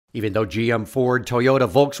Even though GM, Ford, Toyota,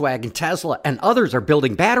 Volkswagen, Tesla, and others are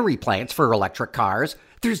building battery plants for electric cars,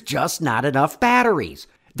 there's just not enough batteries.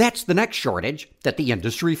 That's the next shortage that the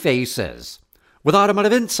industry faces. With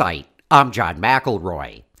Automotive Insight, I'm John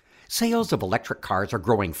McElroy. Sales of electric cars are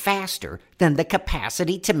growing faster than the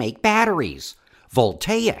capacity to make batteries.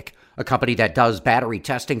 Voltaic, a company that does battery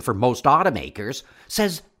testing for most automakers,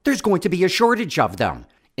 says there's going to be a shortage of them.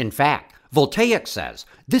 In fact, Voltaic says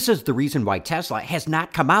this is the reason why Tesla has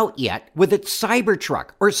not come out yet with its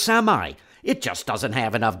Cybertruck or Semi. It just doesn't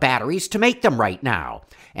have enough batteries to make them right now.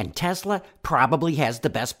 And Tesla probably has the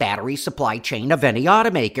best battery supply chain of any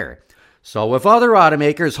automaker. So if other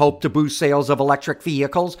automakers hope to boost sales of electric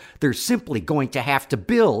vehicles, they're simply going to have to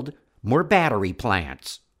build more battery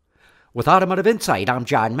plants. With Automotive Insight, I'm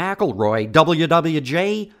John McElroy,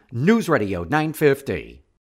 WWJ News Radio 950.